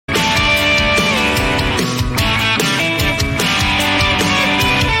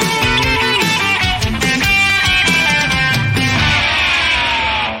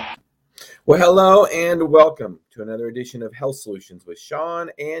Well, hello and welcome to another edition of Health Solutions with Sean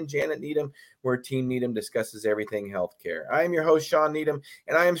and Janet Needham, where Team Needham discusses everything healthcare. I am your host, Sean Needham,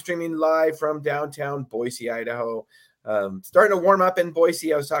 and I am streaming live from downtown Boise, Idaho. Starting to warm up in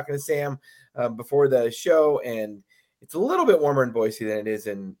Boise. I was talking to Sam before the show, and it's a little bit warmer in Boise than it is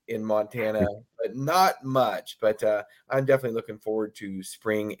in Montana, but not much. But I'm definitely looking forward to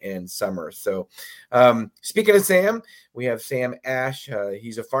spring and summer. So speaking of Sam, we have Sam Ashe.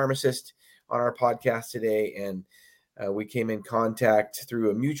 He's a pharmacist on our podcast today, and we came in contact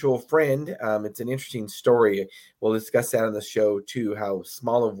through a mutual friend. It's an interesting story. We'll discuss that on the show too, how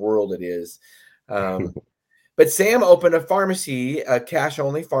small of world it is. But Sam opened a pharmacy, a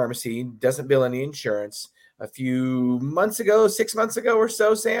cash-only pharmacy, doesn't bill any insurance, a few months ago, 6 months ago or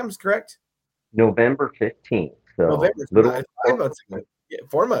so. Sam's correct? November 15th. So November, little 5 months ago. Yeah,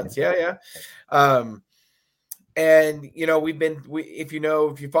 4 months. Yeah. And if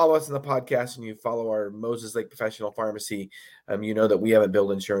you follow us on the podcast and you follow our Moses Lake Professional Pharmacy, you know that we haven't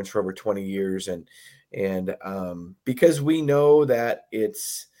billed insurance for over 20 years, and because we know that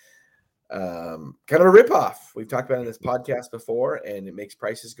it's kind of a ripoff. We've talked about it in this podcast before, and it makes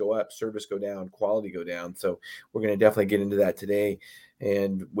prices go up, service go down, quality go down. So we're going to definitely get into that today.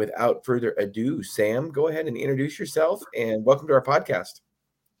 And without further ado, Sam, go ahead and introduce yourself, and welcome to our podcast.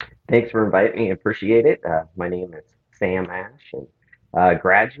 Thanks for inviting me. I appreciate it. My name is Sam Ashe, and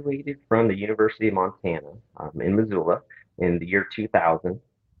graduated from the University of Montana in Missoula in the year 2000,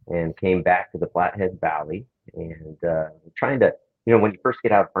 and came back to the Flathead Valley. And trying to, when you first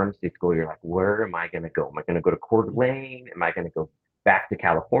get out of pharmacy school, you're like, where am I going to go? Am I going to go to Coeur d'Alene? Am I going to go back to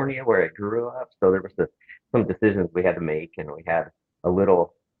California where I grew up? So there was some decisions we had to make, and we had our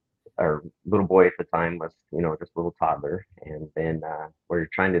little boy at the time was, just a little toddler. And then we're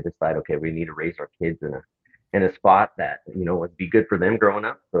trying to decide, okay, we need to raise our kids in a spot that, would be good for them growing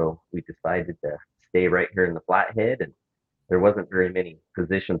up. So we decided to stay right here in the Flathead, and there wasn't very many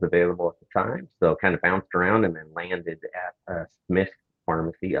positions available at the time. So kind of bounced around and then landed at Smith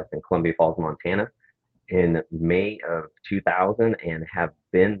Pharmacy up in Columbia Falls, Montana in May of 2000, and have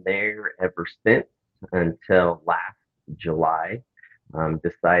been there ever since until last July.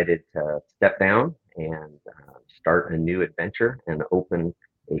 Decided to step down and start a new adventure and open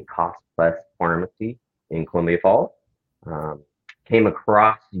a cost plus pharmacy in Columbia Falls. Came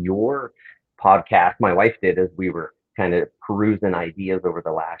across your podcast, my wife did, as we were kind of perusing ideas over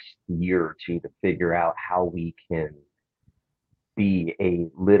the last year or two to figure out how we can be a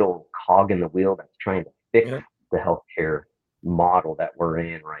little cog in the wheel that's trying to fix the healthcare model that we're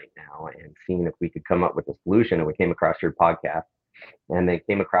in right now, and seeing if we could come up with a solution. And we came across your podcast, and they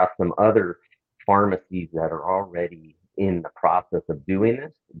came across some other pharmacies that are already in the process of doing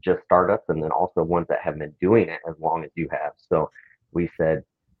this, just startups, and then also ones that have been doing it as long as you have. So we said,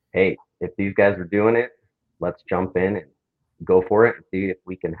 hey, if these guys are doing it, let's jump in and go for it and see if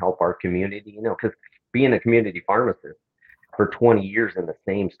we can help our community, because being a community pharmacist for 20 years in the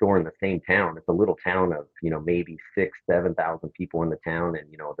same store in the same town, it's a little town of, maybe 7,000 people in the town, and,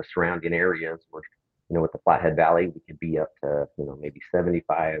 the surrounding areas were, with the Flathead Valley, we could be up to, maybe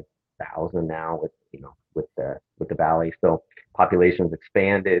 75,000 now with the valley. So population's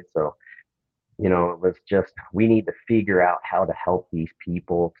expanded. So, it was just, we need to figure out how to help these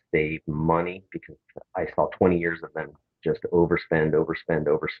people save money, because I saw 20 years of them just overspend,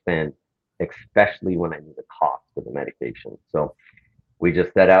 especially when I knew the cost of the medication. So we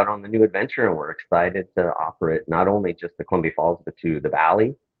just set out on the new adventure, and we're excited to offer it not only just to Columbia Falls, but to the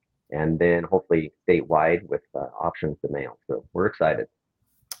valley, and then hopefully statewide with options to mail. So we're excited.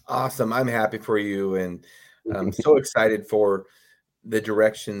 Awesome. I'm happy for you, and I'm so excited for the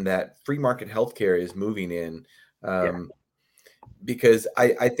direction that free market healthcare is moving in, because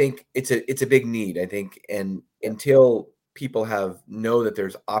I think it's a big need. I think, and until people know that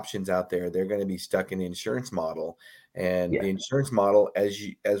there's options out there, they're going to be stuck in the insurance model. And the insurance model,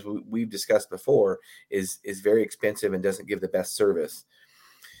 as we've discussed before, is very expensive and doesn't give the best service.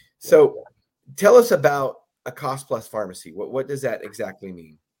 So tell us about a cost plus pharmacy. What does that exactly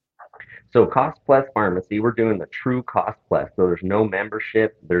mean? So cost plus pharmacy, we're doing the true cost plus. So there's no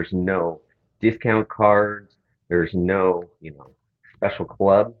membership, there's no discount cards, there's no, special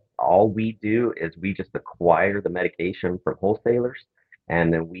club. All we do is we just acquire the medication from wholesalers,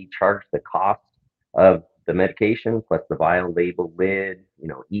 and then we charge the cost of the medication plus the vial, label, lid,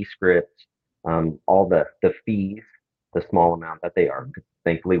 e-script, all the fees, the small amount that they are.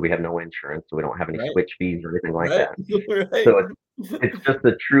 Thankfully, we have no insurance, so we don't have any switch fees or anything like that. So it's just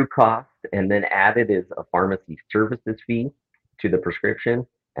the true cost, and then added is a pharmacy services fee to the prescription,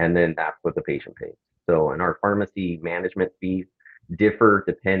 and then that's what the patient pays. So in our pharmacy management fees, differ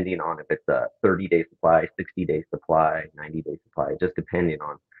depending on if it's a 30-day supply, 60-day supply, 90-day supply, just depending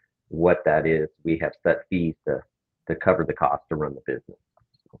on what that is. We have set fees to cover the cost to run the business.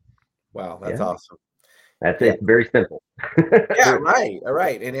 Wow, that's Yeah, awesome. that's Yeah. it's very simple. Yeah, right. All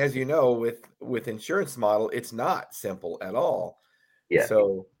right. And as you know, with insurance model, it's not simple at all. Yeah,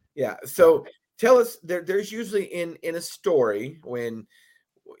 So, yeah. So tell us there's usually in a story when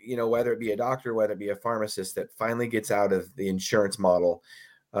whether it be a doctor, whether it be a pharmacist that finally gets out of the insurance model.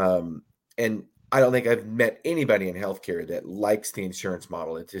 And I don't think I've met anybody in healthcare that likes the insurance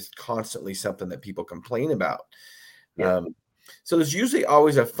model. It's just constantly something that people complain about. yeah, So there's usually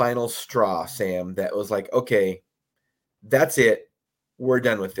always a final straw, Sam, that was like, okay, that's it. We're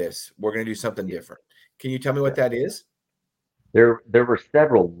done with this. We're going to do something yeah, different. Can you tell me what yeah. that is? There were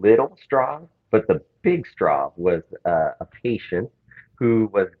several little straws, but the big straw was a patient who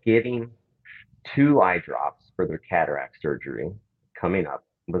was getting two eye drops for their cataract surgery coming up.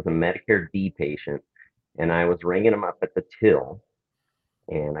 It was a Medicare D patient, and I was ringing them up at the till,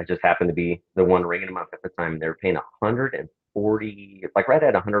 and I just happened to be the one ringing them up at the time. They were paying 140, like right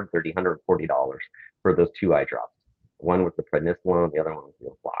at 130, $140 for those two eye drops. One was the prednisolone, the other one was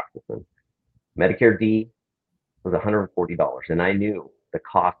the fluoxetine. Medicare D was $140, and I knew the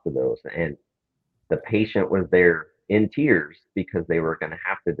cost of those. And the patient was there in tears because they were going to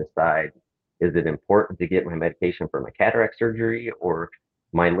have to decide, is it important to get my medication for my cataract surgery or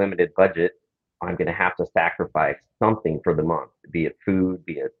my limited budget? I'm going to have to sacrifice something for the month, be it food,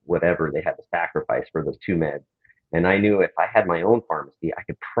 be it whatever they had to sacrifice for those two meds. And I knew if I had my own pharmacy, I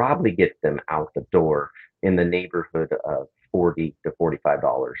could probably get them out the door in the neighborhood of 40 to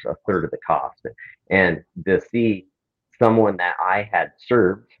 $45, a third of the cost. And to see someone that I had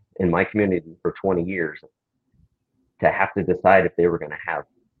served in my community for 20 years to have to decide if they were going to have,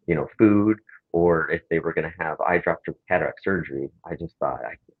 food or if they were going to have eye drops or cataract surgery, I just thought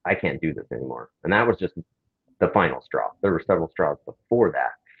I can't do this anymore. And that was just the final straw. There were several straws before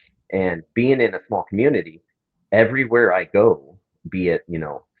that. And being in a small community, everywhere I go, be it,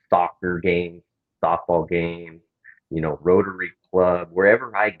 soccer games, softball games, Rotary Club,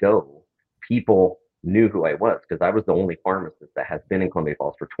 wherever I go, people knew who I was because I was the only pharmacist that has been in Columbia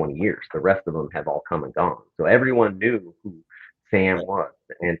Falls for 20 years. The rest of them have all come and gone. So everyone knew who Sam Right. was.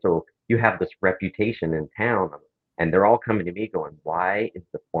 And so you have this reputation in town, and they're all coming to me going, why is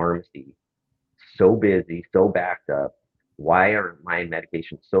the pharmacy so busy, so backed up? Why are my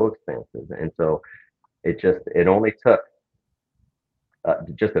medications so expensive? And so it only took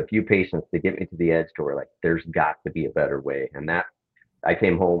just a few patients to get me to the edge to where like there's got to be a better way. And that I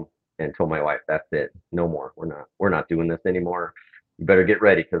came home and told my wife, that's it, no more. We're not doing this anymore. You better get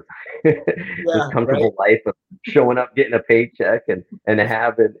ready because this Yeah, right. comfortable life of showing up, getting a paycheck, and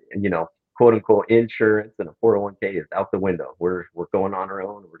having quote unquote insurance and a 401k is out the window. We're going on our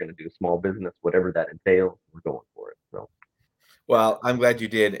own. We're going to do small business, whatever that entails. We're going for it. So Well, I'm glad you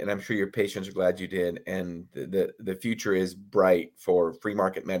did, and I'm sure your patients are glad you did. And the future is bright for free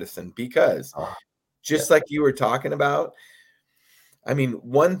market medicine because uh, yeah. just like you were talking about, I mean,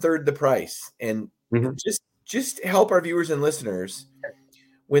 one third the price. And Hmm. just help our viewers and listeners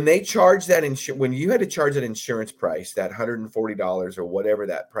when they charge that when you had to charge that insurance price, that $140 or whatever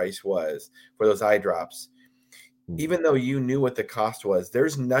that price was for those eye drops, even though you knew what the cost was,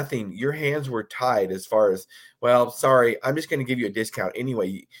 there's nothing, your hands were tied as far as, well, sorry, I'm just going to give you a discount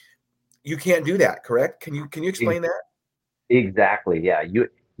anyway. You can't do that, correct? Can you explain that? Exactly. Yeah.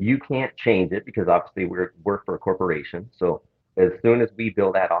 You can't change it because obviously we're work for a corporation. So as soon as we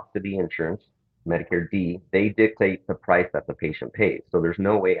bill that off to the insurance, Medicare D, they dictate the price that the patient pays. So there's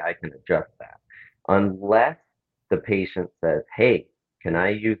no way I can adjust that unless the patient says, "Hey, can I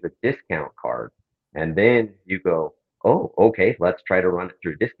use a discount card?" And then you go, "Oh, okay, let's try to run it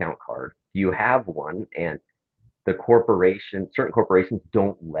through a discount card." You have one, and certain corporations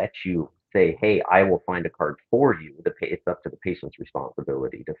don't let you say, "Hey, I will find a card for you." It's up to the patient's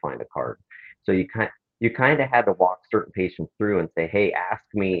responsibility to find a card. So you kind of had to walk certain patients through and say, "Hey, ask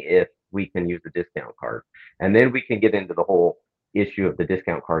me if we can use a discount card," and then we can get into the whole issue of the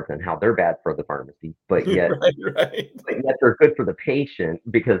discount cards and how they're bad for the pharmacy, but yet Right, right. but yet they're good for the patient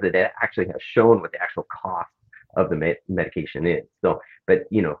because it actually has shown what the actual cost of the medication is. So, but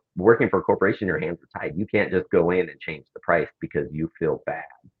working for a corporation, your hands are tied. You can't just go in and change the price because you feel bad,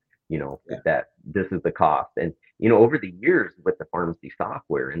 Yeah. that this is the cost. And over the years with the pharmacy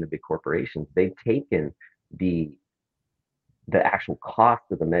software and the big corporations, they've taken the the actual cost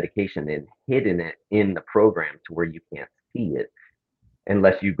of the medication and hidden it in the program to where you can't see it.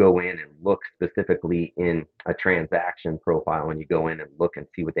 unless you go in and look specifically in a transaction profile and you go in and look and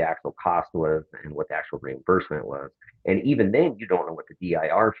see what the actual cost was and what the actual reimbursement was. And even then, you don't know what the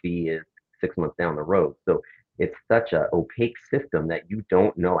DIR fee is 6 months down the road. So it's such a opaque system that you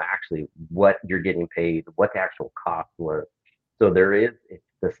don't know actually what you're getting paid, what the actual cost was. So the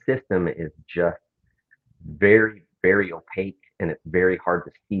system is just very, very opaque and it's very hard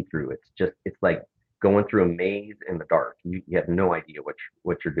to see through. It's like going through a maze in the dark. You have no idea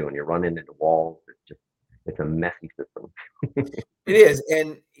what you're doing. You're running into walls. It's a messy system. It is.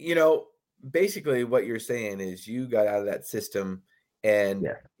 And, basically what you're saying is you got out of that system, and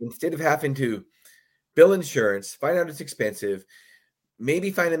Yeah, instead of having to bill insurance, find out it's expensive, maybe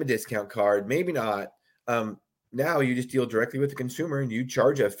find them a discount card, maybe not. Um, Now you just deal directly with the consumer and you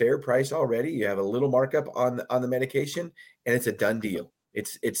charge a fair price already. You have a little markup on the medication, and it's a done deal.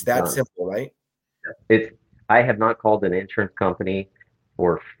 It's that done. simple, right? It's I have not called an insurance company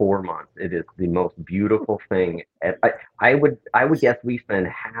for 4 months. It is the most beautiful thing. And I would guess we spend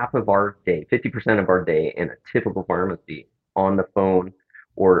half of our day, 50% of our day in a typical pharmacy on the phone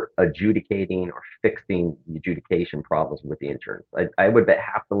or adjudicating or fixing the adjudication problems with the insurance. I would bet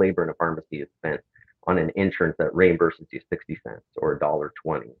half the labor in a pharmacy is spent on an insurance that reimburses you 60 cents or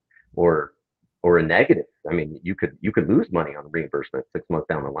 $1.20 or or a negative. I mean, you could lose money on reimbursement 6 months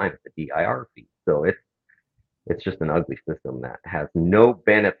down the line with the DIR fee. So it's just an ugly system that has no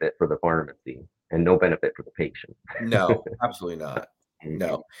benefit for the pharmacy and no benefit for the patient. No, absolutely not. Mhm.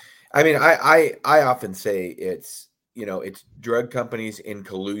 No. I mean, I often say it's drug companies in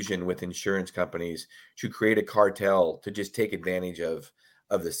collusion with insurance companies to create a cartel to just take advantage of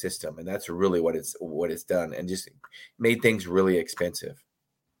the system, and that's really what it's done, and just made things really expensive.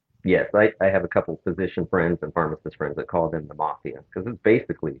 Yes, I have a couple physician friends and pharmacist friends that call them the mafia because it's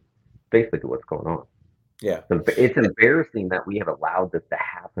basically what's going on. Yeah. It's embarrassing that we have allowed this to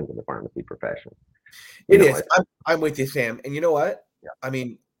happen in the pharmacy profession. You It know, is. it's I'm with you, Sam. And you know what? yeah, I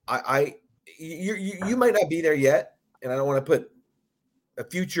mean, I you might not be there yet, and I don't want to put a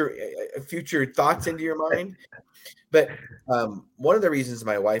future thoughts into your mind, but one of the reasons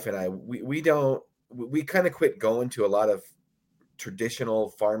my wife and I we don't we kind of quit going to a lot of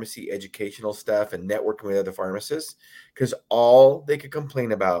traditional pharmacy educational stuff and networking with other pharmacists, because all they could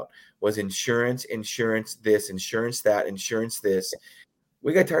complain about was insurance, insurance this, insurance that, insurance this.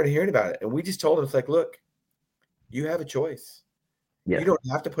 We got tired of hearing about it, and we just told them, it's like, look, you have a choice. You yes,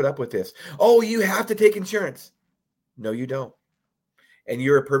 don't have to put up with this. Oh, you have to take insurance. No, you don't. And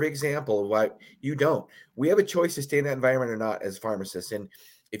you're a perfect example of why you don't. We have a choice to stay in that environment or not as pharmacists. And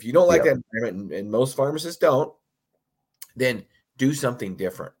if you don't like yep, that environment, and most pharmacists don't, then do something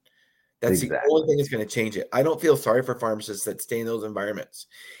different. That's the only exactly. thing that's going to change it. I don't feel sorry for pharmacists that stay in those environments.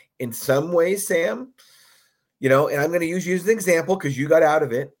 In some ways, Sam, and I'm going to use you as an example because you got out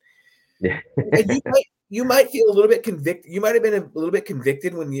of it. Yeah, And you might feel a little bit convicted. You might have been a little bit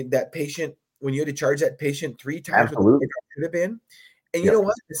convicted when you had to charge that patient 3 times what it absolutely. should have been. And you know Yep.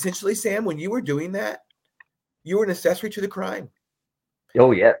 what? Essentially, Sam, when you were doing that, you were an accessory to the crime.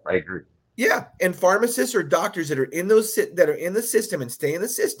 Oh yes, I agree. Yeah, and pharmacists or doctors that are in the system and stay in the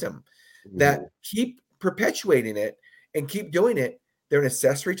system, that Mhm. keep perpetuating it and keep doing it, they're an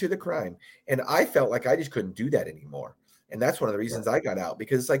accessory to the crime. And I felt like I just couldn't do that anymore. And that's one of the Yeah, reasons I got out,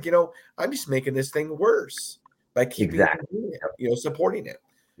 because it's like, I'm just making this thing worse by keeping on exactly. doing Yep. it, supporting it.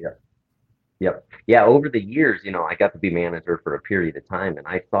 Yep. Yep. Yeah, over the years, I got to be manager for a period of time, and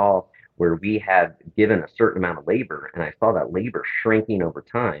I saw where we had given a certain amount of labor, and I saw that labor shrinking over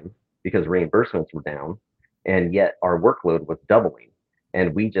time because reimbursements were down, and yet our workload was doubling.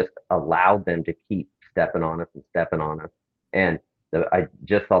 And we just allowed them to keep stepping on us and stepping on us. And I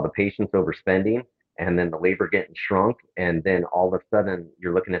just saw the patients overspending, and then the labor getting shrunk, and then all of a sudden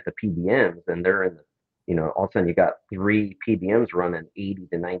you're looking at the PBMs, and they're in the all of a sudden you got three PBMs running 80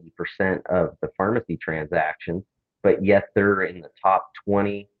 to 90% of the pharmacy transactions, but yet they're in the top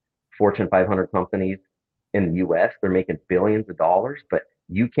 20 Fortune 500 companies in the US. They're making billions of dollars, but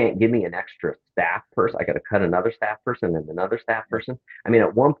you can't give me an extra staff person. I got to cut another staff person and another staff person. I mean,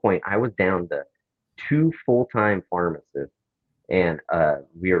 at one point, I was down to two full-time pharmacists, and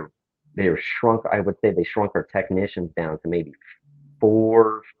they were shrunk. I would say they shrunk our technicians down to maybe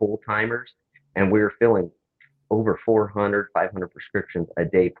four full-timers, and we were filling over 400, 500 prescriptions a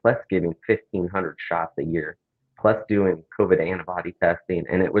day, plus giving 1,500 shots a year, plus doing COVID antibody testing.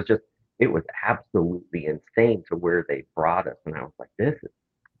 And it was absolutely insane to where they brought us. And I was like,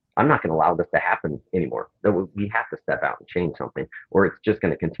 I'm not going to allow this to happen anymore. We have to step out and change something, or it's just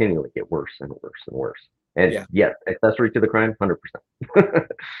going to continually get worse and worse and worse. And Yeah. yes, accessory to the crime, 100%.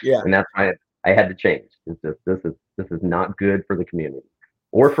 Yeah. And that's why. I had to change. It's just this is not good for the community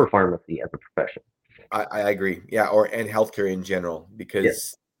or for pharmacy as a profession. I agree. Yeah, or and healthcare in general, Yes.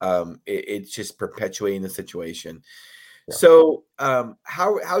 because it's just perpetuating the situation. Yeah. So,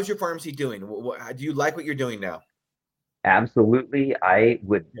 how's your pharmacy doing? Do you like what you're doing now? Absolutely. I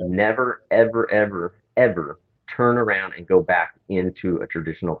would Yeah. never, ever, ever, ever turn around and go back into a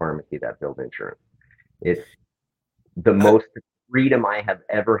traditional pharmacy that builds insurance. It's the Uh, most freedom I have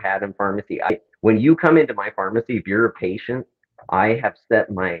ever had in pharmacy. When you come into my pharmacy, if you're a patient, I have set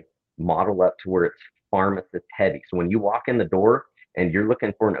my model up to where it's pharmacist heavy. So when you walk in the door and you're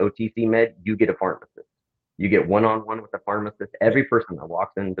looking for an OTC med, you get a pharmacist. You get one-on-one with a pharmacist. Every person that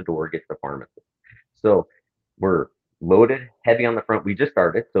walks in the door gets a pharmacist. So we're loaded heavy on the front. We just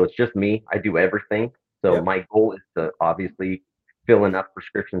started, so it's just me. I do everything. So yep. my goal is to obviously fill enough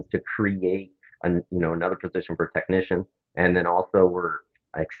prescriptions to create another position for technician, and then also we're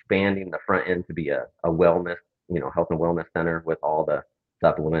expanding the front end to be a wellness, health and wellness center with all the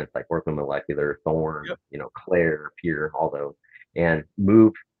supplements like orthomolecular, Thorne, Yep. Claire, Pure, all those, and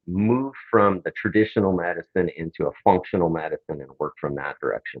move from the traditional medicine into a functional medicine and work from that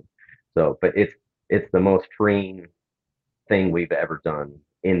direction. So, but it's the most freeing thing we've ever done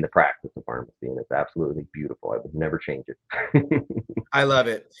in the practice of pharmacy, and it's absolutely beautiful. I would never change it. I love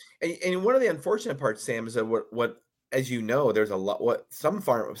it. And one of the unfortunate parts, Sam, is that what as you know, there's a lot. What some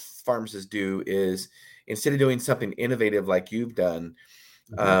pharmacists do is instead of doing something innovative like you've done,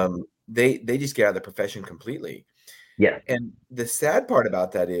 Mhm. they just get out of the profession completely. Yes. And the sad part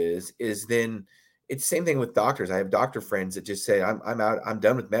about that is then it's the same thing with doctors. I have doctor friends that just say, I'm out, I'm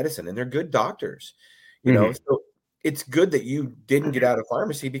done with medicine, and they're good doctors, you know. Hmm. So it's good that you didn't get out of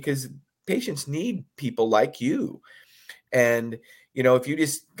pharmacy because patients need people like you. And if you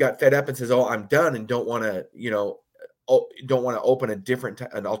just got fed up and says, "Oh, I'm done," and don't want to, don't want to open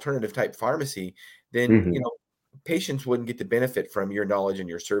an alternative type pharmacy, then Hmm. patients wouldn't get the benefit from your knowledge and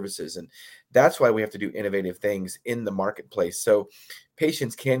your services. And that's why we have to do innovative things in the marketplace so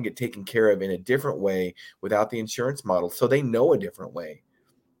patients can get taken care of in a different way without the insurance model, so they know a different way.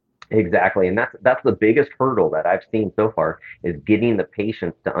 Exactly. And that's the biggest hurdle that I've seen so far is getting the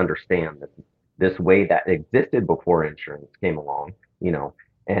patients to understand this way that existed before insurance came along,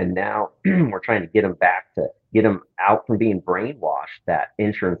 and now we're trying to get them out from being brainwashed that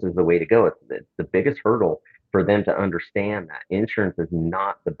insurance is the way to go. It's the biggest hurdle for them to understand that insurance is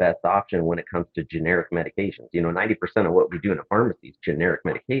not the best option when it comes to generic medications. 90% of what we do in a pharmacy is generic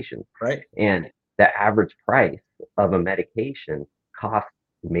medications. Right. And the average price of a medication costs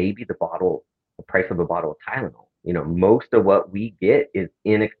maybe the price of a bottle of Tylenol. Most of what we get is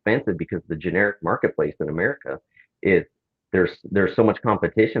inexpensive because the generic marketplace in America is there's so much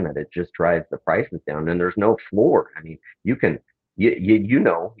competition that it just drives the prices down, and there's no floor. I mean, you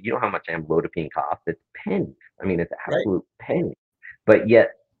know how much amlodipine costs. It's pennies. I mean, it's Right. absolute pennies. But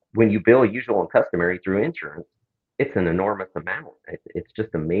yet, when you bill usual and customary through insurance, it's an enormous amount. It's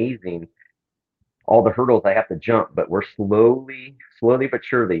just amazing all the hurdles I have to jump, but we're slowly but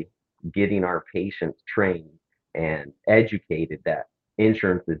surely getting our patients trained and educated that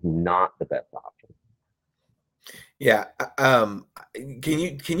insurance is not the best option. Yeah.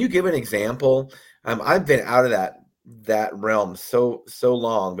 Can you give an example? I've been out of that realm so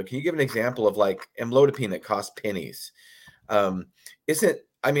long, but can you give an example of like amlodipine that costs pennies? Um, isn't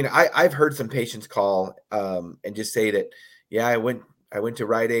I mean, I've heard some patients call and just say that, yeah, I went to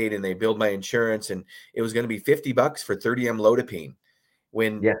Rite Aid and they billed my insurance and it was going to be $50 for 30 amlodipine.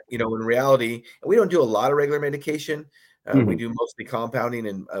 When Yeah. in reality, we don't do a lot of regular medication. We Hmm. do mostly compounding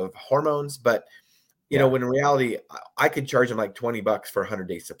and of hormones, but Yeah. when in reality, I could charge them like $20 for a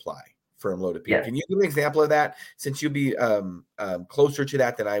 100-day supply for amlodipine. Yeah. Can you give an example of that since you'd be closer to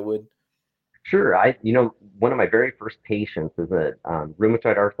that than I would? Sure. One of my very first patients is a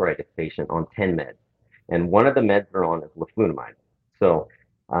rheumatoid arthritis patient on 10 meds, and one of the meds they're on is leflunomide. So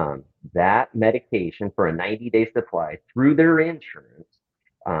um, that medication for a 90-day supply through their insurance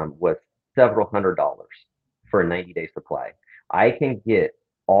was several $100s for a 90-day supply. I can get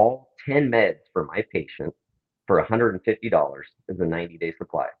all 10 meds for my patient for $150 as a 90-day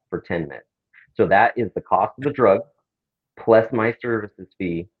supply for 10 meds. So that is the cost of the drug plus my services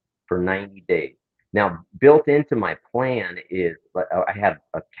fee for 90 days. Now, built into my plan is I have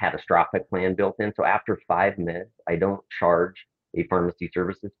a catastrophic plan built in. So after 5 meds, I don't charge a pharmacy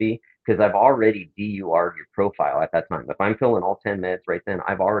services fee because I've already DUR'd your profile at that time. If I'm filling all 10 meds right then,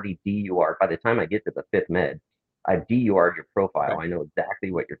 I've already DUR'd. By the time I get to the fifth med, I've DUR'd your profile. Okay. I know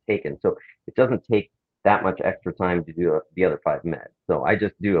exactly what you're taking. So it doesn't take that much extra time to do the other 5 meds. So I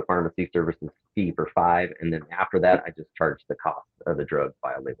just do a pharmacy services fee for 5, and then after that, I just charge the cost of the drug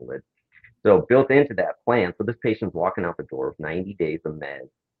by a label lid. So built into that plan, so this patient's walking out the door with 90 days of meds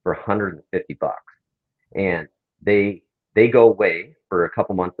for $150, and they they go away for a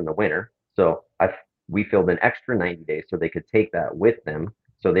couple months in the winter. So we filled an extra 90 days so they could take that with them,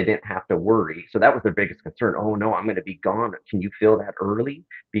 so they didn't have to worry. So that was their biggest concern. Oh no, I'm going to be gone. Can you fill that early?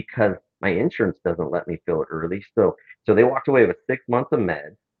 Because my insurance doesn't let me fill it early. So they walked away with 6 months of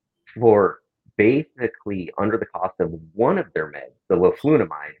meds for basically under the cost of one of their meds, the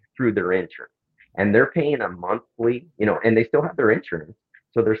leflunomide, through their insurance. And they're paying a monthly, and they still have their insurance.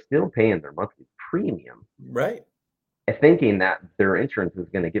 So they're still paying their monthly premium, Right. thinking that their insurance is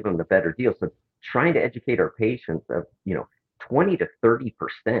going to give them the better deal. So trying to educate our patients of, 20 to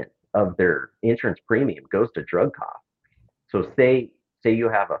 30% of their insurance premium goes to drug costs. So say you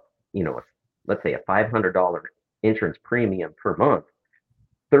have let's say a $500 insurance premium per month,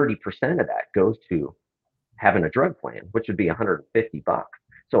 30% of that goes to having a drug plan, which would be $150.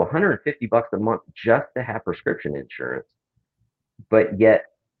 So $150 a month just to have prescription insurance, but yet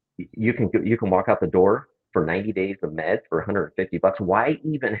you can walk out the door for 90 days of meds for $150. Why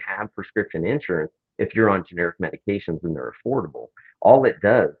even have prescription insurance if you're on generic medications and they're affordable? All it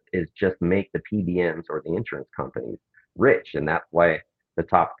does is just make the PBMs or the insurance companies rich, and that's why the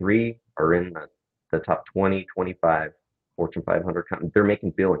top three are in the top 20, 25 Fortune 500 companies. They're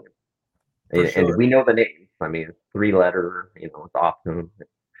making billions, For and sure. we know the names. I mean, it's three-letter. It's Optum,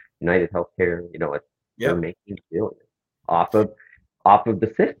 United Healthcare. They're Yep. making billions off of off of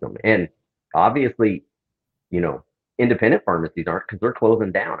the system, and obviously, you know, independent pharmacies aren't, because they're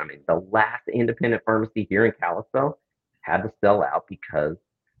closing down. I mean, the last independent pharmacy here in Kalispell had to sell out because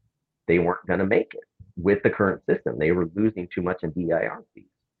they weren't going to make it with the current system. They were losing too much in DIR fees.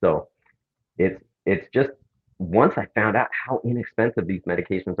 So it's just, once I found out how inexpensive these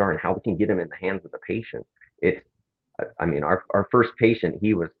medications are and how we can get them in the hands of the patient, it's I mean, our first patient,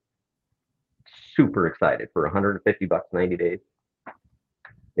 he was super excited for $150, 90 days.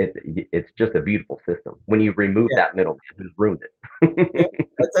 It's just a beautiful system. When you remove Yeah. that middleman who's ruined Yeah. it.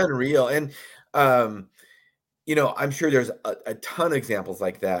 That's unreal. And um, I'm sure there's a ton of examples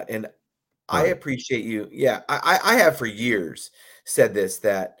like that. And I Ton. appreciate you. Yeah, I have for years said this,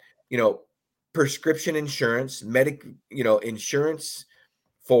 that, prescription insurance, insurance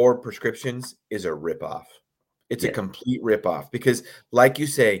for prescriptions is a ripoff. It's a Yes. complete ripoff because, like you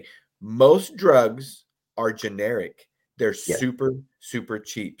say, most drugs are generic. They're Yes. super, super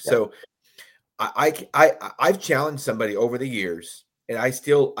cheap. Yep. So I've challenged somebody over the years, and I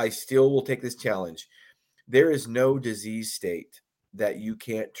still will take this challenge. There is no disease state that you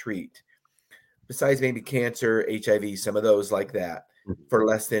can't treat, besides maybe cancer, HIV, some of those like that, Mhm. for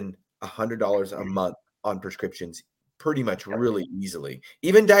less than $100 a month on prescriptions, pretty much Yep. really easily.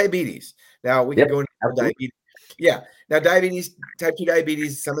 Even diabetes. Now we can Yep. go into Absolutely. diabetes. Yeah. Now diabetes, type 2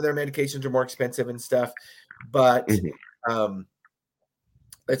 diabetes, some of their medications are more expensive and stuff, but Mhm. um,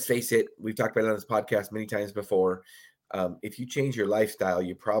 let's face it, we've talked about it on this podcast many times before. If you change your lifestyle,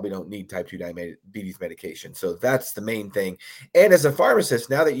 you probably don't need type 2 diabetes medication. So that's the main thing. And as a pharmacist,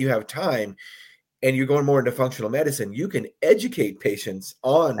 now that you have time, and you're going more into functional medicine, you can educate patients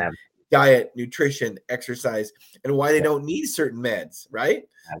on Ab- diet, nutrition, exercise, and why they Yep. don't need certain meds, right?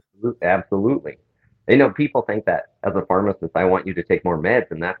 Absolutely. Absolutely. People think that as a pharmacist, I want you to take more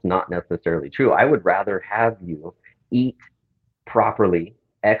meds, and that's not necessarily true. I would rather have you eat properly,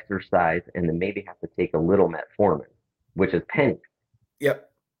 exercise, and then maybe have to take a little metformin, which is pennies. Yep.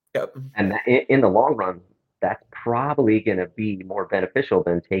 Yep. And in the long run, that's probably going to be more beneficial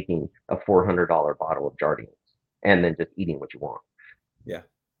than taking a $400 bottle of Jardiance and then just eating what you want, Yeah.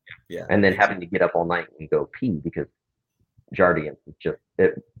 Yeah. and then Ex- having to get up all night and go pee because Jardiance is just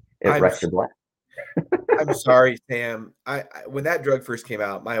it I'm wrecks your blood. I'm sorry, Sam. I when that drug first came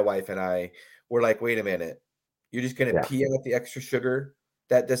out, my wife and I were like, "Wait a minute, you're just going to Yeah, pee out the extra sugar?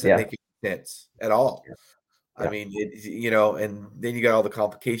 That doesn't yeah, make any sense at all." yeah, I yeah. mean, and then you got all the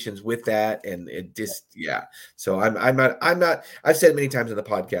complications with that, and it just, yeah. So I'm not. I've said it many times on the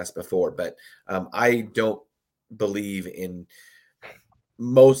podcast before, but I don't believe in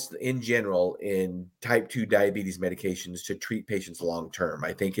most, in general, in type 2 diabetes medications to treat patients long term.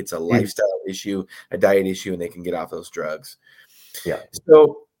 I think it's a Mhm. lifestyle issue, a diet issue, and they can get off those drugs. Yeah.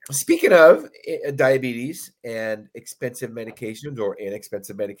 So, speaking of diabetes and expensive medications or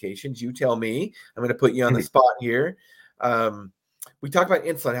inexpensive medications, you tell me. I'm going to put you on the Mhm. spot here. Um, we talked about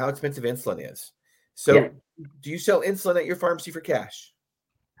insulin, how expensive insulin is. Yeah. So, do you sell insulin at your pharmacy for cash?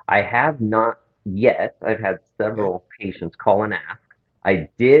 I have not yet. I've had Okay. several patients call and ask. I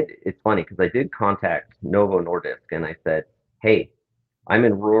did. It's funny because I did contact Novo Nordisk and I said, "Hey, I'm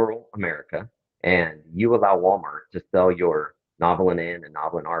in rural America, and you allow Walmart to sell your Novolin N and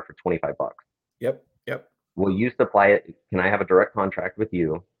Novolin R for 25 bucks. Yep. Yep. Will you supply it? Can I have a direct contract with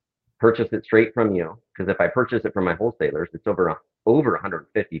you? Purchase it straight from you? Because if I purchase it from my wholesalers, it's over $150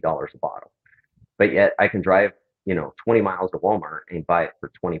 a bottle. But yet I can drive, 20 miles to Walmart and buy it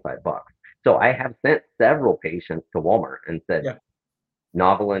for 25 bucks. So I have sent several patients to Walmart and said, Yeah.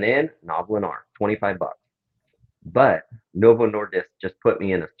 Novolin N, Novolin R, 25 bucks. But Novo Nordisk just put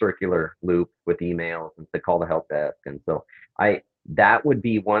me in a circular loop with emails and said call the help desk. And so that would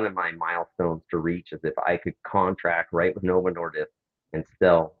be one of my milestones to reach, is if I could contract right with Novo Nordisk and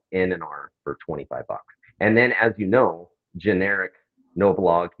sell N and R for 25 bucks. And then, as you know, generic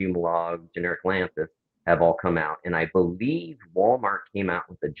Novolog, Humalog, generic Lantus have all come out. And I believe Walmart came out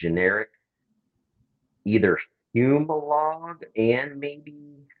with a generic either Humalog and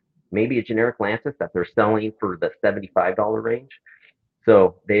maybe a generic Lantus that they're selling for the $75 range.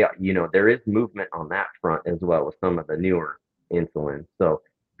 So there is movement on that front as well with some of the newer insulin. So,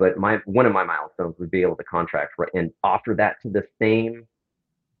 but one of my milestones would be able to contract and offer that to the same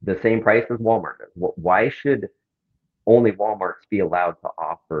price as Walmart does. Why should only Walmart's be allowed to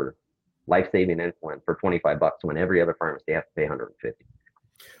offer life-saving insulin for 25 bucks when every other pharmacy has to pay 150?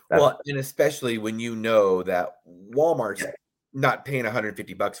 Well, and especially when you know that Walmart's Yeah. not paying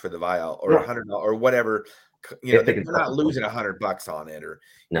 150 bucks for the vial or No, 100 or whatever, if they they're could sell not for losing 25. 100 bucks on it, or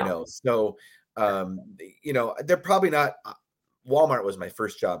No. so they're probably not. Walmart was my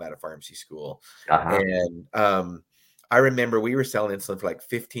first job out of pharmacy school, and I remember we were selling insulin for like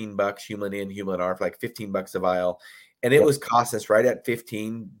 15 bucks, Humulin N, Humulin R for like 15 bucks a vial, and it was costing us right at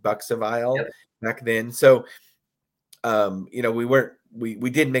 15 bucks a vial back then. So we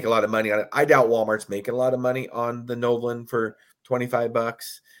didn't make a lot of money on it. I doubt Walmart's making a lot of money on the Novolin for 25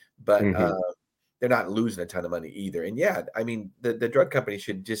 bucks, but they're not losing a ton of money either. And yeah, I mean, the drug company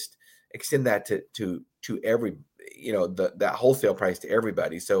should just extend that to every, that wholesale price to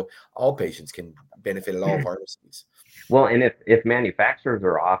everybody, so all patients can benefit at all pharmacies. Well, and if manufacturers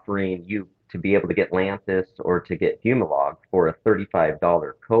are offering you to be able to get Lantus or to get Humalog for a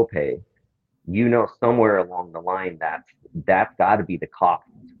 $35 copay, somewhere along the line that's got to be the cost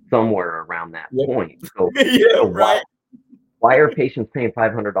somewhere around that point. So, yeah, right. Why are patients paying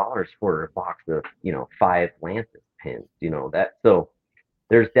 $500 for a box of 5 Lantus pens? So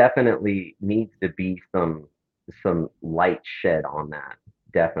there's definitely needs to be some light shed on that,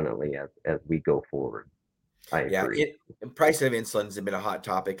 definitely, as we go forward. I agree. Price of insulin has been a hot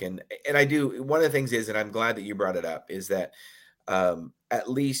topic, and I do. One of the things is, and I'm glad that you brought it up, is that at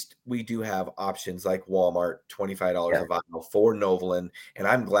least we do have options like Walmart, $25 a vial for Novolin, and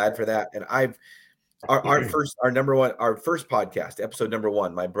I'm glad for that. And our first podcast, episode number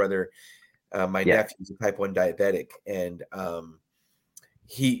 1, my brother, my nephew's a type 1 diabetic, and I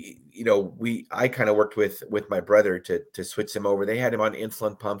kind of worked with my brother to switch him over. They had him on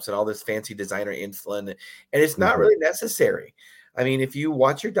insulin pumps and all this fancy designer insulin, and it's not really necessary. I mean, if you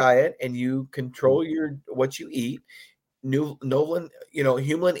watch your diet and you control what you eat, Novolin,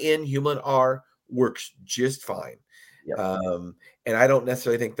 Humulin N, Humulin R works just fine. And I don't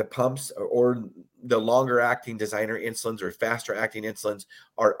necessarily think the pumps or the longer acting designer insulins or faster acting insulins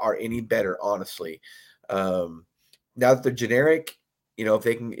are any better, honestly. Now that they're generic,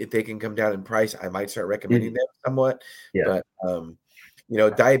 if they can come down in price, I might start recommending them somewhat. But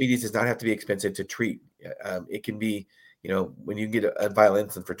diabetes does not have to be expensive to treat. It can be, when you get a vial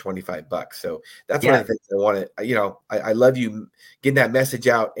insulin for 25 bucks. So that's one of the things I want to, I love you getting that message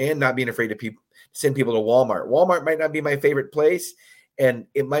out and not being afraid to send people to Walmart. Walmart might not be my favorite place, and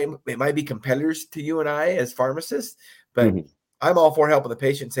it might be competitors to you and I as pharmacists, but I'm all for helping the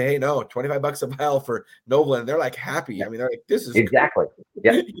patient. Say, hey, no, 25 bucks a vial for Novolin. They're like happy. I mean, they're like, this is exactly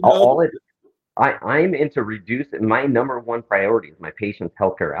cool. I'm into reducing. My number one priority is my patient's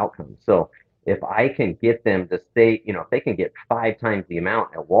healthcare outcomes. So if I can get them to stay, if they can get 5 times the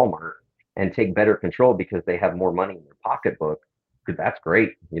amount at Walmart and take better control because they have more money in their pocketbook, because that's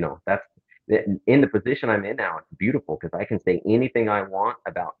great. That's in the position I'm in now. It's beautiful because I can say anything I want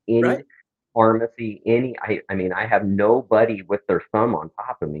about any pharmacy, I mean, I have nobody with their thumb on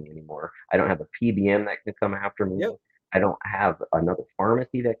top of me anymore. I don't have a PBM that can come after me. I don't have another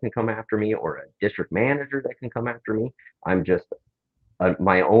pharmacy that can come after me or a district manager that can come after me. I'm just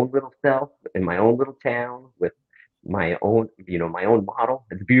my own little self in my own little town with my own, my own model.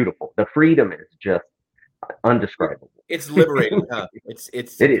 It's beautiful. The freedom is just undescribable. It's liberating, huh? It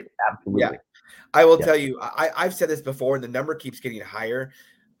is, absolutely. Yeah. I will tell you, I've said this before, and the number keeps getting higher.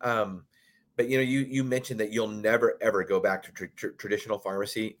 But you mentioned that you'll never ever go back to traditional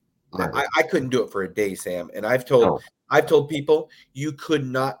pharmacy. I couldn't do it for a day, Sam. And I've told people, you could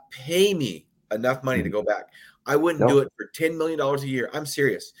not pay me enough money to go back. I wouldn't do No, it for $10 million a year. I'm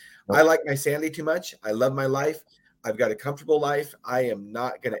serious. I no. like my sanity too much. I love my life. I've got a comfortable life. I am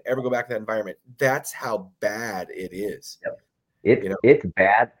not going to ever go back to that environment. That's how bad it is. It's You know, it's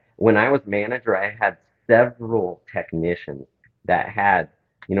bad. When I was manager, I had several technicians that had,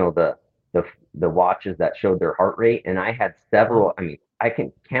 you know, the the watches that showed their heart rate, and I had several. I mean, I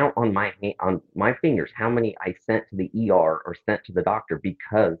can count on my fingers how many I sent to the ER or sent to the doctor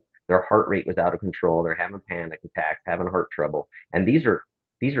because their heart rate was out of control. They're having panic attacks, having heart trouble, and these are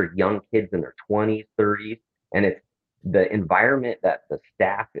young kids in their 20s, 30s, and it's the environment that the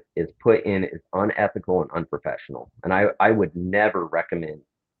staff is put in is unethical and unprofessional. And I would never recommend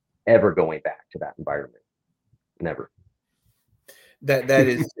ever going back to that environment. Never. that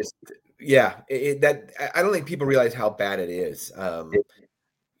is just, yeah. That I don't think people realize how bad it is. It,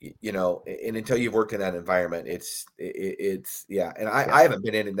 You know, and until you've worked in that environment, it's yeah. And yeah. I haven't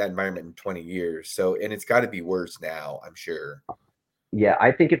been in that environment in 20 years, so and it's got to be worse now, I'm sure. Yeah,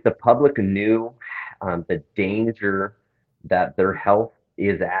 I think if the public knew the danger that their health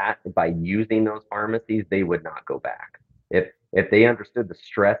is at by using those pharmacies, they would not go back. If they understood the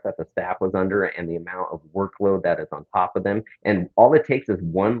stress that the staff was under and the amount of workload that is on top of them, and all it takes is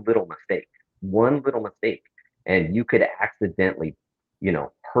one little mistake, and you could accidentally,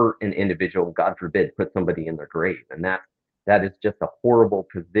 hurt an individual, God forbid, put somebody in their grave, and that is just a horrible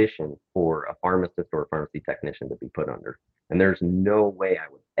position for a pharmacist or a pharmacy technician to be put under. And there's no way I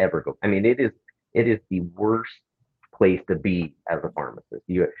would ever go. I mean, it is the worst place to be as a pharmacist.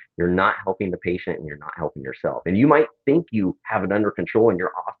 You're not helping the patient and you're not helping yourself. And you might think you have it under control and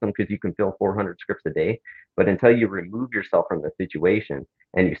you're awesome because you can fill 400 scripts a day, but until you remove yourself from the situation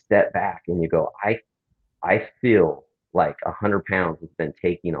and you step back and you go, I feel like 100 pounds has been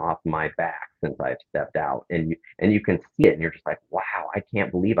taken off my back since I've stepped out, and you can see it, and you're just like, wow, I can't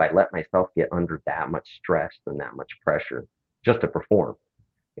believe I let myself get under that much stress and that much pressure just to perform.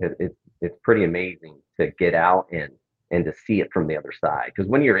 It's pretty amazing to get out and to see it from the other side. Because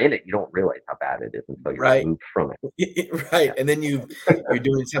when you're in it, you don't realize how bad it is until you're Right. removed from it. Right. Yeah. And then you're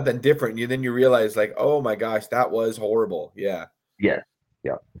doing something different. Then you realize like, oh my gosh, that was horrible. Yeah. Yes.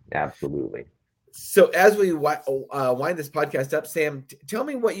 Yeah. Absolutely. So as we wind this podcast up, Sam, tell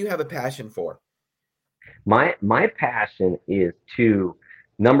me what you have a passion for. My passion is to,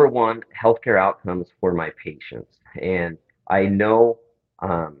 number one, healthcare outcomes for my patients. And I know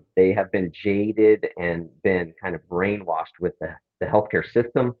they have been jaded and been kind of brainwashed with the healthcare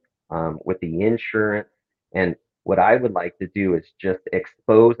system, with the insurance. And what I would like to do is just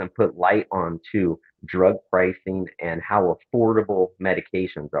expose and put light onto drug pricing and how affordable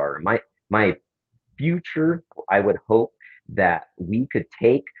medications are. My future, I would hope that we could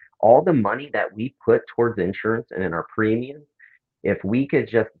take all the money that we put towards insurance and in our premiums, if we could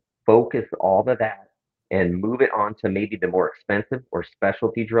just focus all of that and move it on to maybe the more expensive or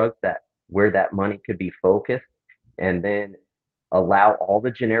specialty drugs that where that money could be focused, and then allow all the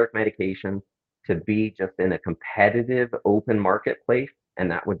generic medications to be just in a competitive open marketplace,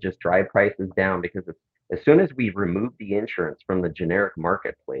 and that would just drive prices down because as soon as we remove the insurance from the generic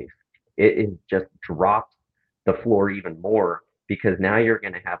marketplace, it just drops the floor even more because now you're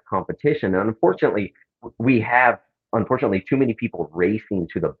going to have competition. And unfortunately, we have too many people racing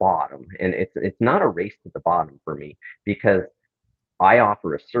to the bottom, and it's not a race to the bottom for me because I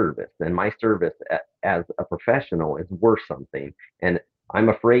offer a service, and my service as a professional is worth something. And I'm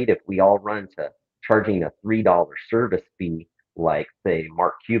afraid if we all run to charging a $3 service fee, like say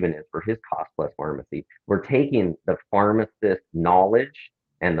Mark Cuban is for his cost plus pharmacy, we're taking the pharmacist knowledge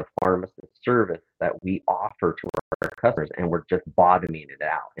and the pharmacist service that we offer to our customers, and we're just bottoming it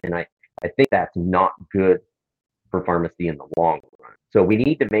out. And I think that's not good for pharmacy in the long run. So we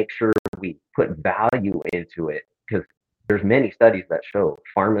need to make sure we put value into it because there's many studies that show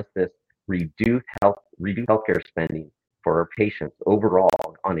pharmacists reduce healthcare spending for our patients overall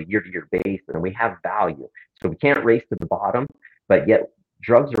on a year-to-year basis, and we have value. So we can't race to the bottom, but yet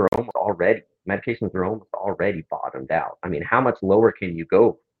medications are almost already bottomed out. I mean, how much lower can you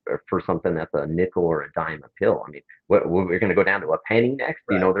go for something that's a nickel or a dime a pill? I mean, we're going to go down to a penny next.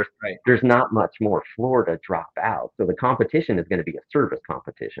 Right. There's Right. there's not much more floor to drop out. So the competition is going to be a service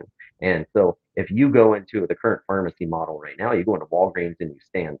competition. And so if you go into the current pharmacy model right now, you go into Walgreens and you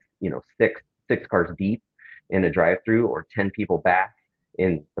stand, six cars deep in a drive-through or 10 people back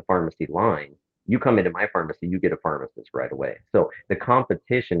in the pharmacy line. You come into my pharmacy, you get a pharmacist right away. So the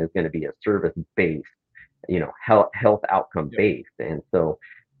competition is going to be a service based, health outcome Yep. based. And so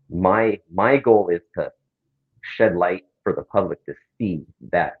my goal is to shed light for the public to see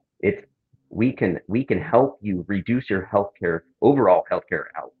that we can help you reduce your overall healthcare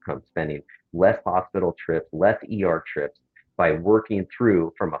outcome spending less hospital trips, less ER trips by working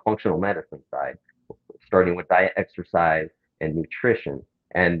through from a functional medicine side, starting with diet, exercise, and nutrition,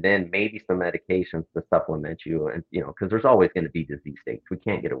 and then maybe some medications to supplement you. And, because there's always going to be disease states. We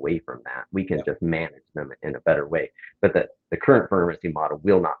can't get away from that. We can Yeah. just manage them in a better way. But the current pharmacy model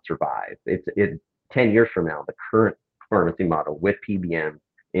will not survive. 10 years from now, the current pharmacy model with PBM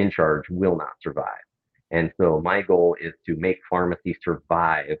in charge will not survive. And so my goal is to make pharmacy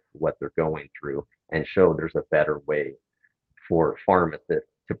survive what they're going through and show there's a better way for pharmacists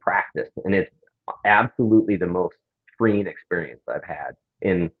to practice. And it's absolutely the most freeing experience I've had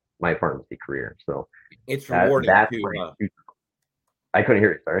in my pharmacy career. So It's rewarding that's too, my huh? future. I couldn't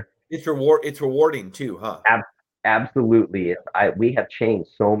hear you, sorry. It's rewarding too, huh? Absolutely. We have changed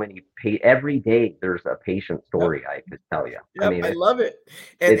so many every day there's a patient Yep. story I could tell you. I Yep, mean, I love it.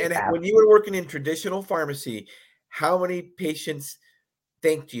 And it's and when you were working in traditional pharmacy, how many patients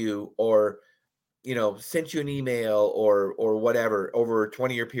thanked you or, sent you an email or whatever over a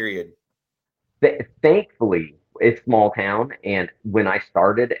 20-year period? Thankfully, it's small town, and when I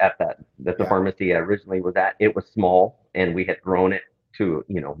started at the Yeah. pharmacy I originally was at, it was small, and we had grown it to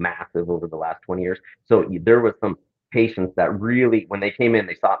massive over the last 20 years. So there was some patients that really, when they came in,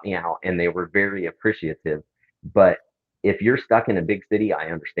 they sought me out, and they were very appreciative. But if you're stuck in a big city, I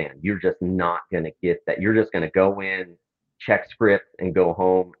understand. You're just not going to get that. You're just going to go in, check scripts, and go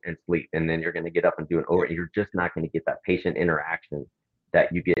home and sleep, and then you're going to get up and do an over. Yep. And you're just not going to get that patient interaction that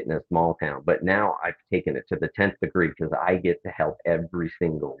you get in a small town. But now I've taken it to the 10th degree because I get to help every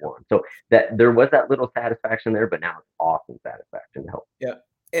single one. So that there was that little satisfaction there, but now it's awesome satisfaction to help. Yeah.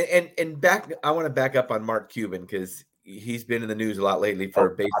 And back, I want to back up on Mark Cuban because he's been in the news a lot lately Oh, for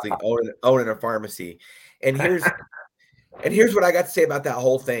basically owning a pharmacy. And here's what I got to say about that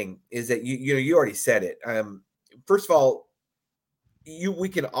whole thing is that you already said it. First of all, we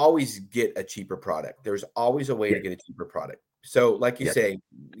can always get a cheaper product. There's always a way to yes, get a cheaper product. So, like you yes, say,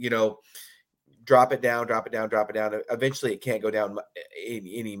 you know, drop it down, drop it down, drop it down. Eventually, it can't go down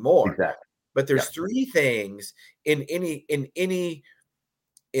anymore. exactly. But Yeah. there's three things in any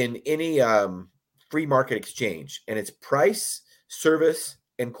free market exchange, and it's price, service,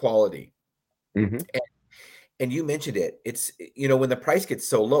 and quality. Mm-hmm. And you mentioned it. It's when the price gets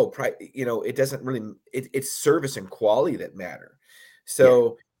so low, it doesn't really. It's service and quality that matter. Yes.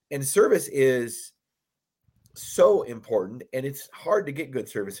 So, and service is so important, and it's hard to get good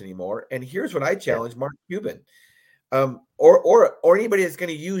service anymore. And here's what I Yes. challenge Mark Cuban, or anybody that's going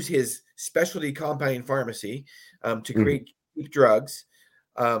to use his specialty compounding pharmacy to Mm-hmm. create cheap drugs,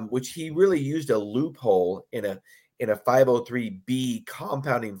 which he really used a loophole in a 503B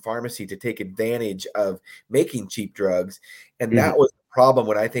compounding pharmacy to take advantage of making cheap drugs. And Mm-hmm. that was the problem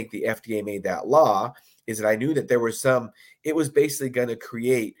when I think the FDA made that law, is that I knew that there was it was basically going to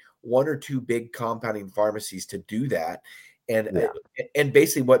create one or two big compounding pharmacies to do that. Yeah. And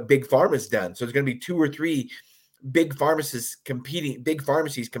basically what Big Pharma's done. So there's going to be two or three big pharmacies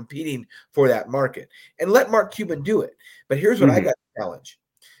competing for that market, and let Mark Cuban do it. But here's what I Mm-hmm. got to challenge.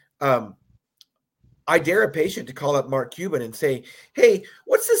 I dare a patient to call up Mark Cuban and say, "Hey,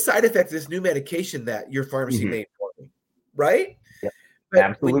 what's the side effect of this new medication that your pharmacy Mm-hmm. made for me?" Right? Yep. But when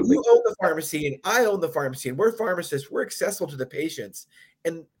Absolutely. you own the pharmacy and I own the pharmacy and we're pharmacists, we're accessible to the patients,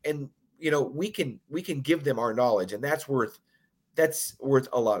 and we can give them our knowledge, and that's worth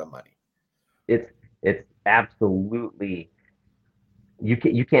a lot of money. It's absolutely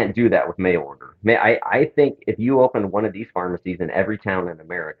you can't do that with mail order. I think if you open one of these pharmacies in every town in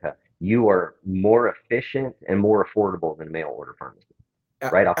America, you are more efficient and more affordable than a mail order pharmacy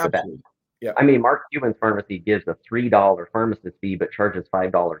right off the bat. Absolutely. Yeah. I mean, Mark Cuban's pharmacy gives a $3 pharmacist fee, but charges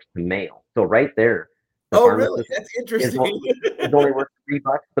 $5 to mail. So right there, the Oh, really? pharmacist That's is interesting. is only worth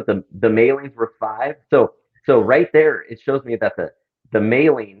 $3, but the mailing's worth five. So right there, it shows me that the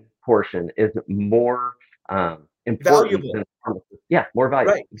mailing portion is more important Valuable. than the pharmacist. Yeah, more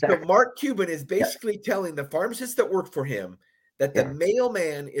valuable. Right. So Exactly. Mark Cuban is Yeah. basically telling the pharmacists that work for him that the Yeah.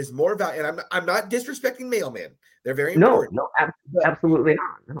 mailman is more valuable. And I'm not disrespecting mailmen. They're very No, important. no, But absolutely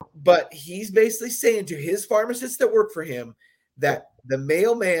not. No. but he's basically saying to his pharmacists that work for him Yeah. that the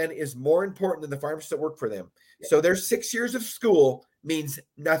mailman is more important than the pharmacists that work for them. So their 6 years of school means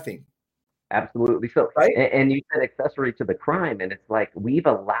nothing, Absolutely. So, right? and you said accessory to the crime, and it's like we've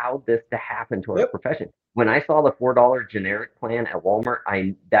allowed this to happen to our Yep. profession. When I saw the $4 generic plan at Walmart,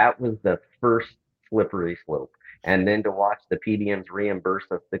 I that was the first slippery slope. And then to watch the PBMs reimburse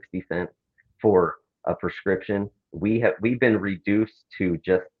us 60 cents for a prescription, we've been reduced to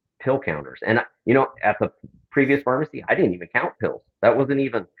just pill counters. And at the previous pharmacy, I didn't even count pills. That wasn't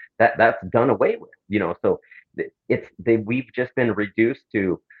even that's done away with. So we've just been reduced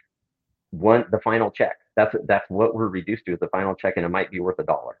to the final check. That's what we're reduced to, is the final check, and it might be worth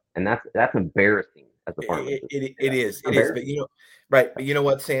 $1. And that's embarrassing as a pharmacist. It is. It is. But Embarrassing. right. But you know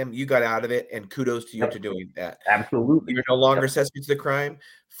what, Sam? You got out of it, and kudos to you Yep, to doing that. absolutely. You're no longer Yep, accessory to the crime.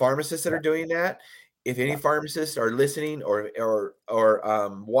 Pharmacists that are yep, doing that, if any yep, pharmacists are listening or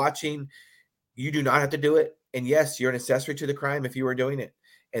watching, you do not have to do it. And yes, you're an accessory to the crime if you are doing it.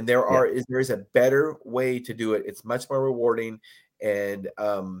 And yep. there is a better way to do it. It's much more rewarding, and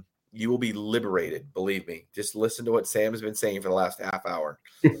you will be liberated. Believe me. Just listen to what Sam has been saying for the last half hour.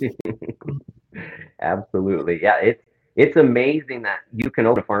 Absolutely. Yeah, it's amazing that you can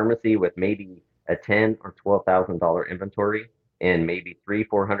open a pharmacy with maybe a $10,000 or $12,000 inventory and maybe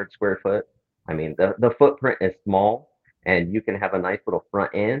 300-400 square foot. I mean, the footprint is small, and you can have a nice little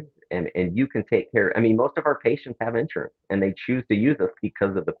front end, and you can take care. I mean, most of our patients have insurance, and they choose to use us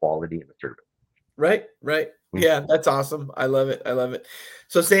because of the quality and the service. Right, right. Mm. Yeah, that's awesome. I love it. I love it.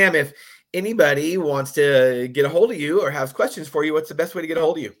 So, Sam, if anybody wants to get a hold of you or has questions for you, what's the best way to get a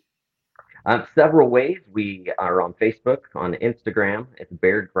hold of you? Several ways. We are on Facebook, on Instagram. It's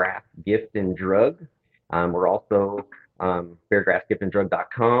Bear Grass Gift and Drug. We're also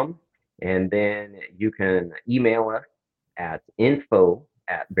beargrassgiftanddrag.com. And then you can email us at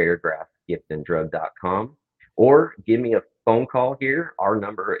info@beargrassgiftanddrag.com, or give me a phone call here. Our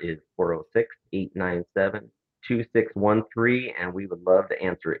number is 406-897-2613, and we would love to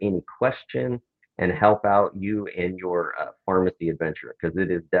answer any question and help out you in your pharmacy adventure, because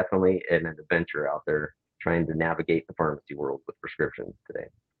it is definitely an adventure out there trying to navigate the pharmacy world with prescriptions today.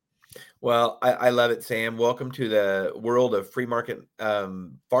 Well, I love it, Sam. Welcome to the world of free market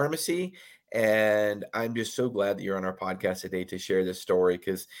pharmacy. And I'm just so glad that you're on our podcast today to share this story,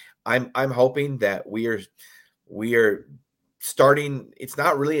 because I'm hoping that we are starting. It's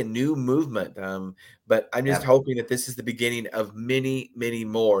not really a new movement, but I'm just Yeah, hoping that this is the beginning of many, many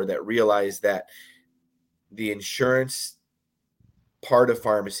more that realize that the insurance part of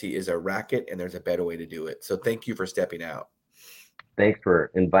pharmacy is a racket and there's a better way to do it. So thank you for stepping out. thanks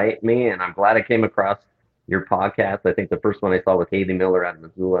for inviting me, and I'm glad I came across your podcast. I think the first one I saw was Haley Miller out of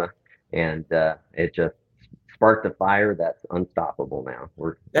Missoula, and it just sparked a fire that's unstoppable now.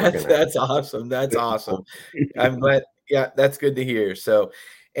 We're gonna That's awesome. That's push it awesome. forward. I'm glad. Yeah, that's good to hear. So,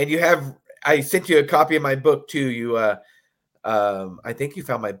 and I sent you a copy of my book too. I think you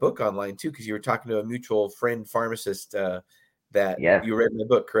found my book online too, because you were talking to a mutual friend pharmacist, that Yes. you read my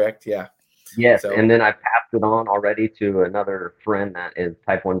book, correct? Yeah. Yes, So and then I passed it on already to another friend that is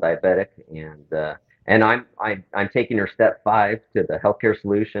type 1 diabetic, and I'm taking her step 5 to the healthcare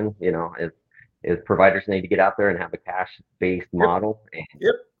solution. Is providers need to get out there and have a cash-based yep, model, and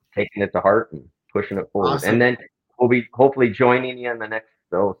yep. taking it to heart and pushing it forward. And Awesome. then we'll be hopefully joining you in the next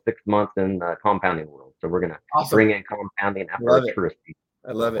 6 months in the compounding world. So we're gonna Awesome. bring in compounding after our Love it. tourist season.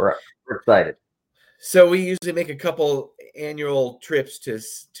 I So love it. we're excited. So we usually make a couple annual trips to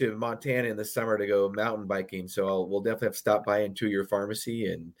Montana in the summer to go mountain biking. So we'll definitely have to stop by into your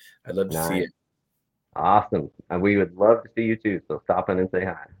pharmacy, and I'd love to see Nice, it. awesome, and we would love to see you too. So stop in and say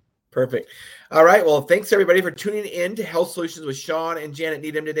hi. Perfect. All right. Well, thanks everybody for tuning in to Health Solutions with Sean and Janet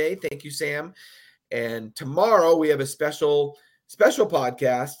Needham today. Thank you, Sam. And tomorrow we have a special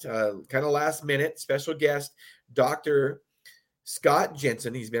podcast, kind of last minute special guest, Dr. Scott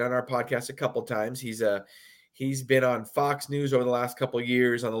Jensen. He's been on our podcast a couple times. He's been on Fox News over the last couple of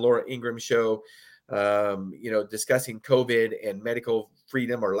years on the Laura Ingraham show, discussing COVID and medical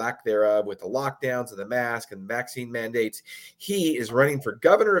freedom or lack thereof with the lockdowns and the mask and vaccine mandates. He is running for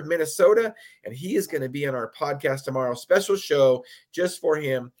governor of Minnesota, and he is going to be on our podcast tomorrow. Special show just for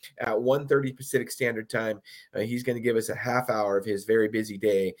him at 1:30 Pacific Standard Time. He's going to give us a half hour of his very busy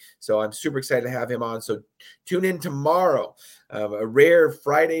day. So I'm super excited to have him on. So tune in tomorrow. A rare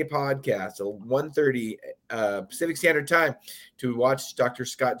Friday podcast at 1:30 Pacific Standard Time to watch Dr.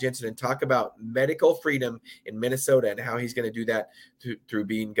 Scott Jensen and talk about medical freedom in Minnesota and how he's going to do that through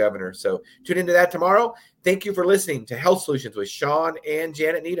being governor. So tune into that tomorrow. Thank you for listening to Health Solutions with Sean and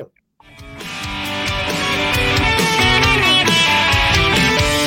Janet Needham.